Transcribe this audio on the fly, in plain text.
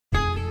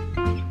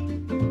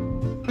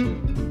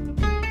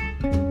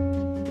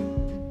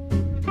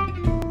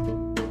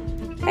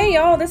Hey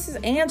y'all, this is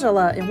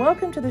Angela and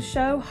welcome to the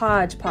show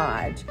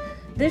Hodgepodge.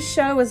 This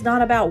show is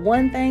not about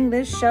one thing,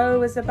 this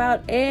show is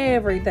about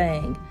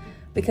everything.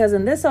 Because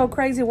in this old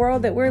crazy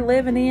world that we're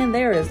living in,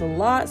 there is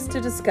lots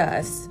to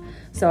discuss.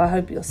 So I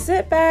hope you'll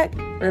sit back,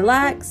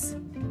 relax,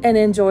 and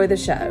enjoy the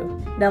show.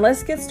 Now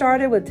let's get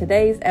started with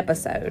today's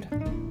episode.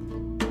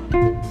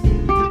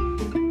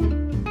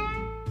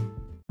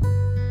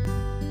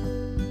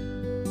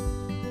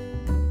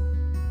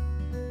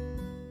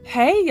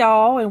 Hey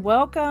y'all, and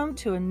welcome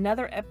to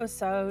another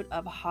episode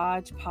of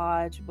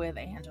Hodgepodge with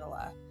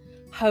Angela.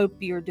 Hope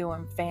you're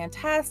doing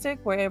fantastic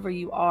wherever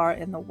you are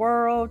in the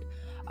world.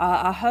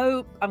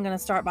 I'm going to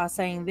start by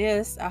saying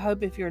this. I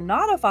hope if you're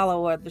not a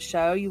follower of the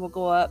show, you will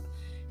go up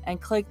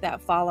and click that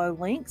follow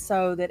link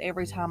so that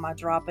every time I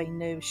drop a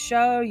new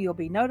show, you'll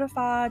be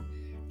notified.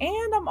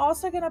 And I'm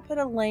also going to put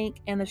a link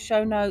in the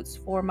show notes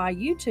for my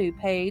YouTube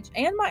page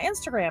and my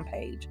Instagram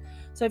page.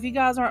 So if you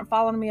guys aren't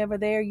following me over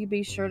there, you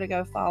be sure to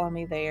go follow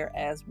me there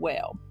as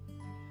well.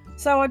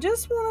 So I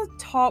just want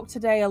to talk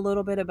today a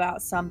little bit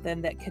about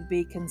something that could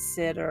be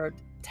considered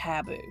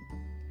taboo.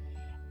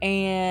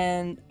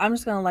 And I'm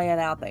just going to lay it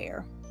out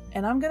there.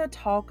 And I'm going to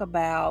talk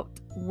about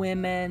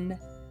women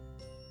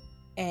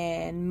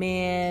and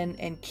men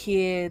and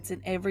kids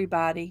and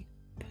everybody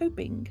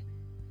pooping.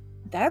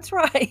 That's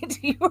right.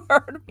 You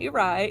heard me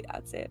right. I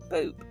said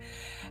poop.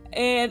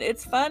 And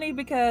it's funny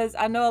because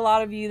I know a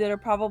lot of you that are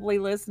probably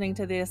listening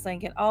to this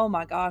thinking, oh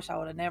my gosh, I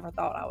would have never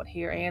thought I would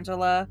hear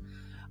Angela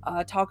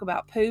talk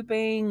about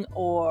pooping.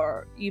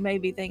 Or you may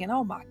be thinking,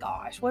 oh my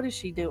gosh, what is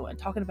she doing?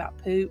 Talking about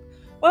poop.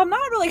 Well, I'm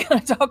not really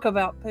going to talk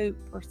about poop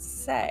per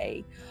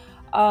se.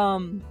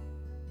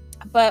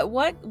 But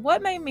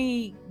what made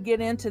me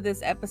get into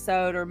this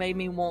episode or made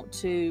me want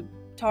to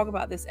talk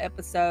about this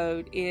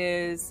episode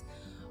is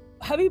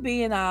hubby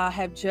B and I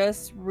have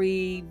just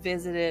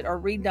revisited or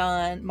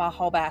redone my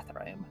whole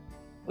bathroom.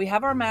 We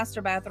have our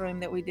master bathroom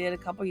that we did a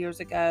couple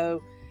years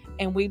ago,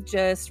 and we've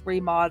just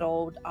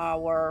remodeled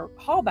our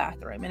hall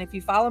bathroom. And if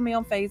you follow me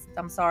on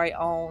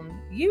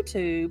on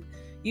YouTube,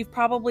 you've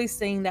probably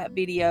seen that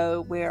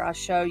video where I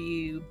show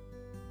you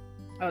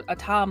a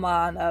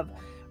timeline of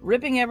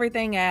ripping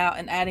everything out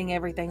and adding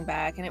everything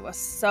back. And it was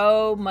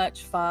so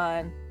much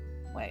fun.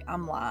 Wait,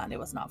 I'm lying. It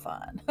was not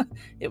fun.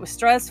 It was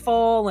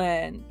stressful,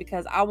 and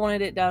because I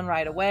wanted it done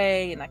right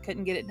away and I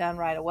couldn't get it done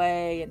right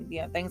away, and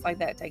things like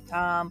that take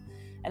time,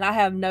 and I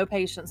have no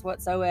patience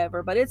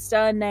whatsoever, but it's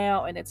done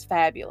now and it's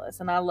fabulous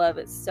and I love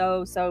it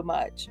so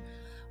much.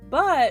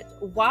 But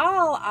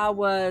while I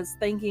was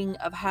thinking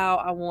of how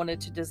I wanted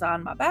to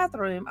design my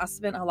bathroom, I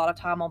spent a lot of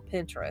time on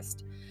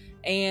Pinterest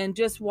and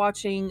just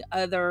watching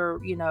other,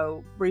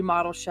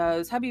 remodel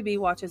shows. Hubby B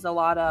watches a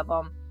lot of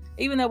them.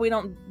 Even though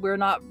we're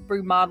not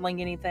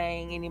remodeling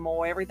anything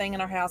anymore, everything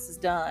in our house is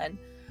done.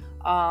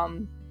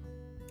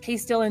 He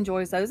still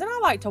enjoys those, and I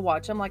like to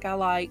watch them. Like I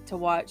like to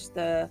watch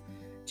the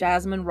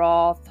Jasmine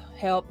Roth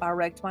Help I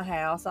Wrecked My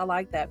House. I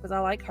like that because I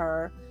like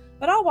her.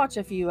 But I'll watch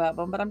a few of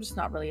them, but I'm just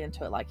not really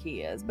into it like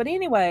he is. But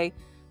anyway,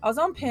 I was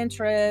on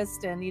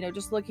Pinterest and,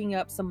 just looking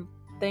up some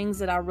things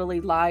that I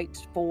really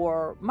liked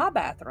for my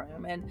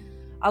bathroom. And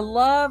I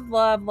love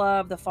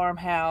the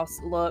farmhouse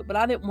look, but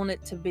I didn't want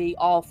it to be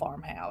all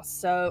farmhouse.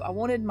 So I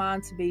wanted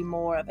mine to be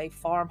more of a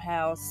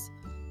farmhouse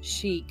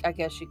chic, I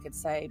guess you could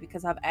say,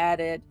 because I've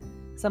added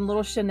some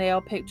little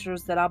Chanel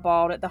pictures that I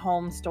bought at the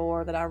home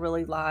store that I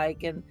really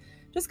like, and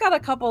just got a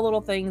couple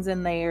little things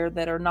in there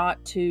that are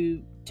not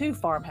too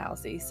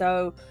farmhousey.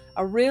 So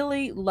I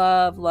really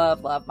love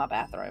my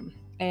bathroom.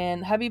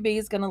 And hubby B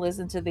is going to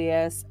listen to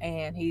this,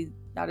 and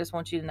I just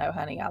want you to know,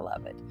 honey, I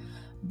love it.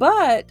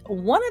 But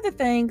one of the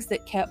things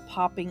that kept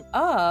popping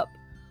up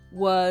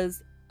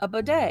was a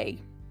bidet.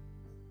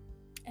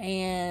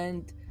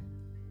 And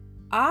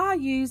I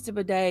used a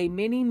bidet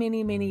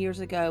many years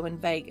ago in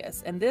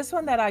Vegas. And this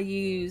one that I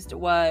used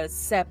was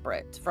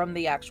separate from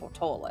the actual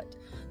toilet.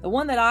 The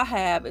one that I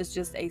have is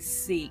just a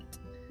seat.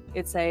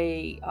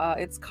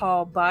 It's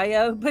called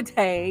Bio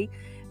Bidet,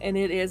 and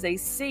it is a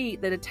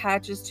seat that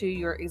attaches to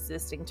your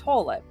existing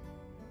toilet.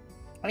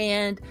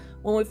 And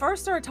when we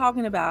first started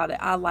talking about it,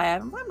 I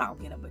laughed. I'm not going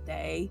to get a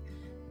bidet.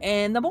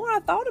 And the more I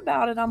thought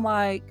about it, I'm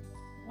like,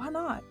 why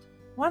not?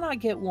 Why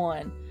not get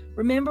one?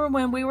 Remember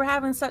when we were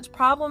having such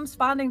problems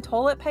finding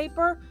toilet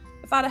paper?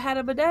 If I'd have had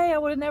a bidet, I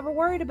would have never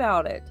worried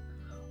about it.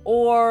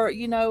 Or,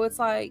 it's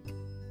like,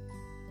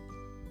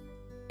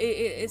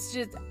 it's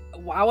just,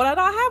 why would I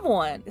not have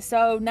one?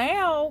 So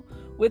now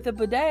with the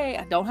bidet,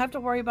 I don't have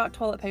to worry about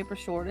toilet paper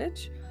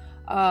shortage.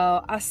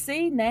 I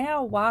see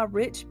now why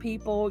rich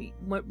people,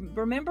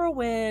 remember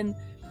when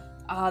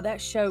that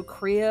show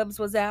Cribs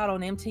was out on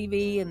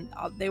MTV and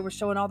they were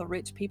showing all the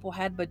rich people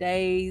had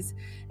bidets,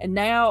 and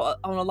now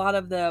on a lot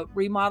of the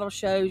remodel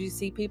shows you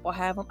see people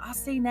have them. I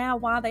see now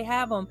why they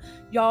have them,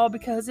 y'all,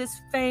 because it's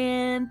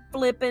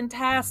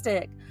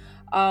fan-flippin-tastic.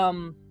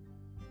 I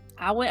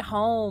went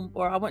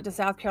to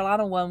South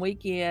Carolina one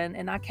weekend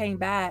and I came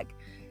back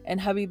And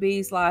hubby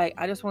B's like,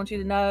 I just want you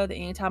to know that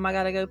anytime I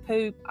got to go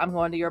poop, I'm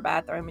going to your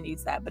bathroom and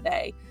use that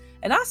bidet.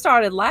 And I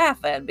started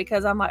laughing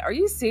because I'm like, are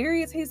you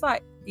serious? He's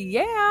like,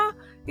 yeah.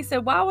 He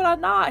said, why would I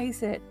not? He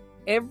said,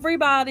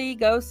 everybody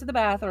goes to the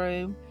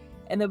bathroom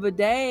and the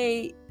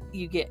bidet,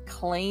 you get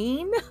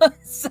clean.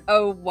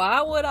 So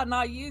why would I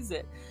not use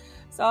it?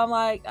 So I'm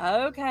like,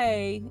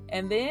 okay.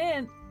 And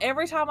then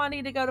every time I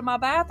need to go to my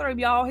bathroom,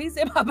 y'all, he's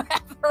in my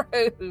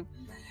bathroom.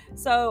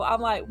 So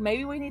I'm like,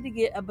 maybe we need to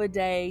get a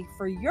bidet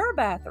for your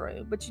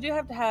bathroom, but you do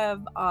have to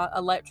have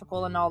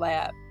electrical and all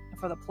that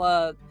for the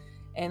plug.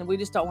 And we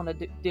just don't want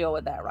to deal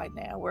with that right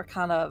now. We're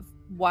kind of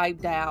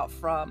wiped out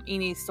from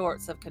any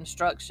sorts of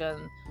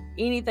construction,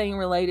 anything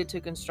related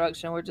to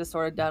construction. We're just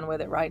sort of done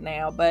with it right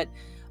now. But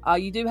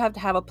you do have to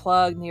have a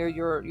plug near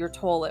your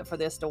toilet for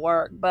this to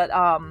work. But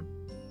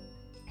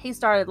he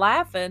started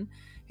laughing.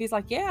 He's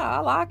like, yeah, I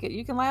like it.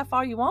 You can laugh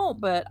all you want,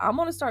 but I'm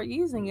going to start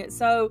using it.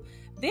 So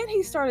then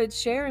he started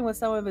sharing with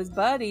some of his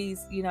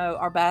buddies,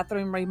 our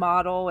bathroom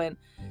remodel. And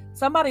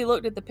somebody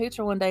looked at the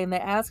picture one day and they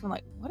asked him,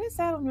 like, what is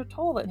that on your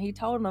toilet? And he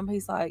told them,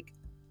 he's like,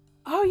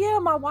 oh yeah,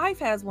 my wife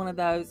has one of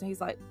those. And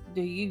he's like,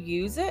 do you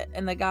use it?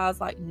 And the guy's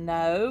like,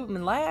 no,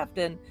 and laughed.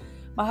 And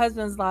my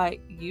husband's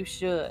like, you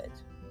should.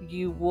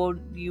 You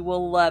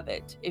will love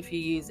it if you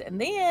use it.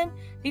 And then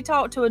he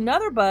talked to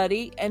another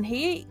buddy, and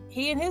he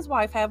and his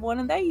wife have one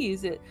and they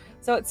use it.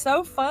 So it's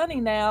so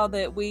funny now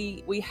that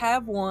we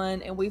have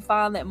one, and we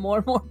find that more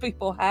and more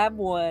people have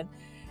one.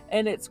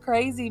 And it's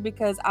crazy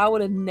because I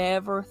would have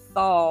never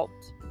thought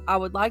I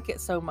would like it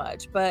so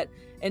much. But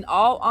in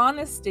all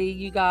honesty,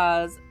 you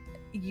guys,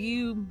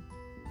 you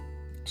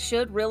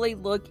should really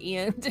look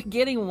into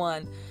getting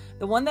one.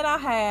 The one that I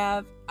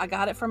have, I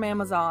got it from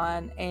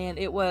Amazon, and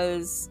it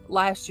was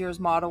last year's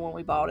model when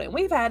we bought it. And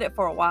we've had it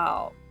for a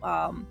while.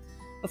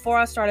 Before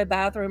I started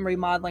bathroom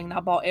remodeling,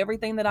 I bought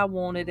everything that I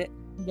wanted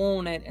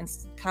and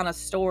kind of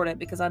stored it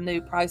because I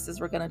knew prices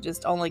were going to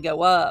just only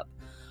go up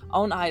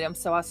on items.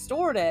 So I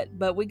stored it,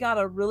 but we got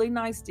a really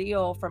nice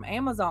deal from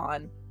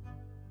Amazon,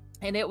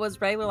 and it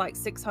was regular like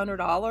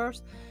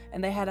 $600,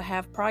 and they had a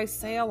half price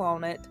sale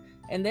on it.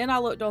 And then I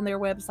looked on their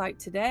website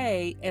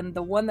today, and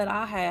the one that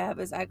I have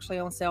is actually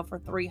on sale for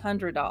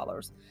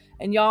 $300.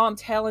 And y'all, I'm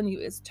telling you,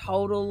 it's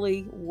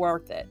totally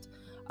worth it.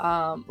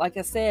 Like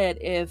I said,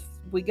 if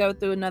we go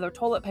through another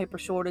toilet paper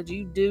shortage,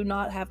 you do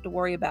not have to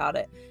worry about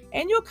it.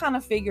 And you'll kind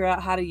of figure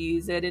out how to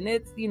use it. And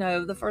it's,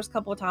 the first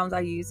couple of times I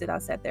used it, I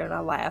sat there and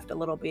I laughed a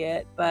little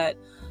bit. But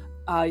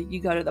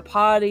you go to the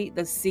potty,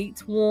 the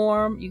seat's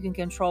warm, you can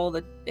control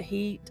the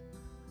heat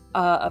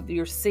of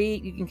your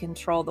seat, you can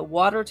control the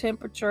water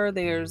temperature.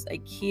 There's a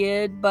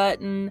kid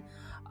button,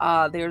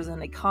 there's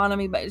an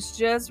economy, but it's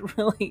just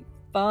really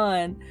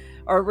fun,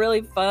 or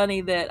really funny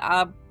that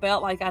I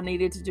felt like I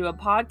needed to do a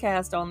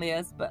podcast on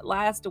this. But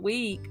last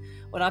week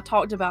when I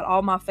talked about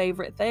all my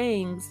favorite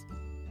things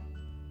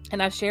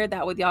and I shared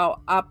that with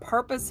y'all, I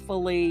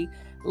purposefully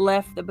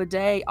left the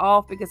bidet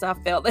off because I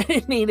felt that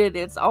it needed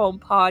its own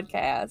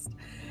podcast.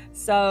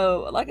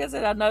 So like I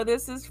said, I know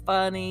this is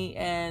funny,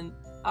 and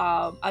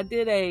I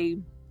did a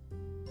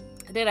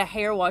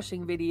hair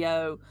washing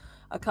video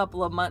a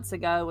couple of months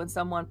ago when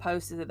someone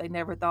posted that they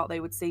never thought they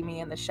would see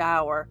me in the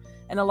shower.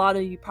 And a lot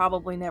of you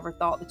probably never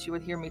thought that you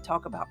would hear me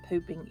talk about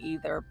pooping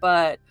either,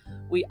 but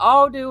we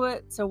all do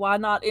it. So why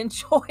not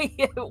enjoy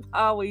it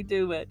while we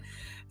do it?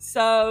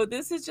 So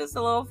this is just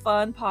a little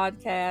fun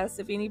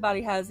podcast. If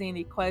anybody has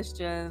any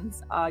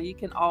questions, you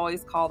can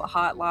always call the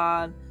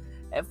hotline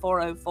at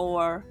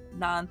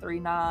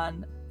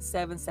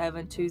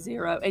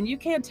 404-939-7720. And you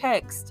can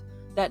text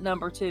that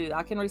number too.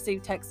 I can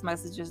receive text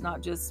messages,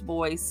 not just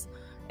voice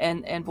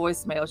and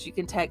voicemails. You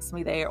can text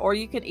me there, or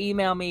you can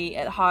email me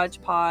at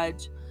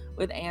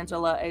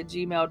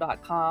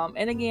hodgepodgewithangela@gmail.com.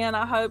 And again,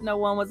 I hope no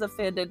one was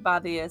offended by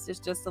this. It's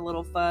just a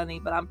little funny,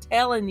 but I'm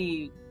telling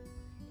you,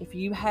 if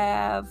you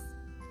have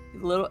a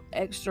little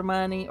extra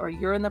money, or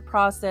you're in the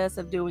process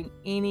of doing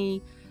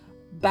any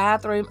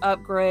bathroom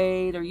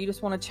upgrade, or you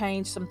just want to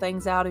change some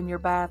things out in your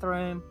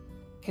bathroom,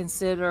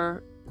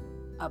 consider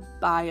a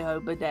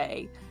bio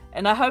bidet.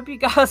 And I hope you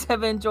guys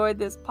have enjoyed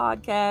this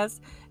podcast.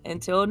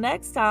 Until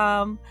next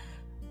time,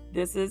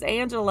 this is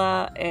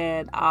Angela,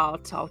 and I'll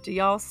talk to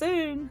y'all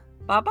soon.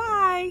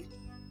 Bye-bye.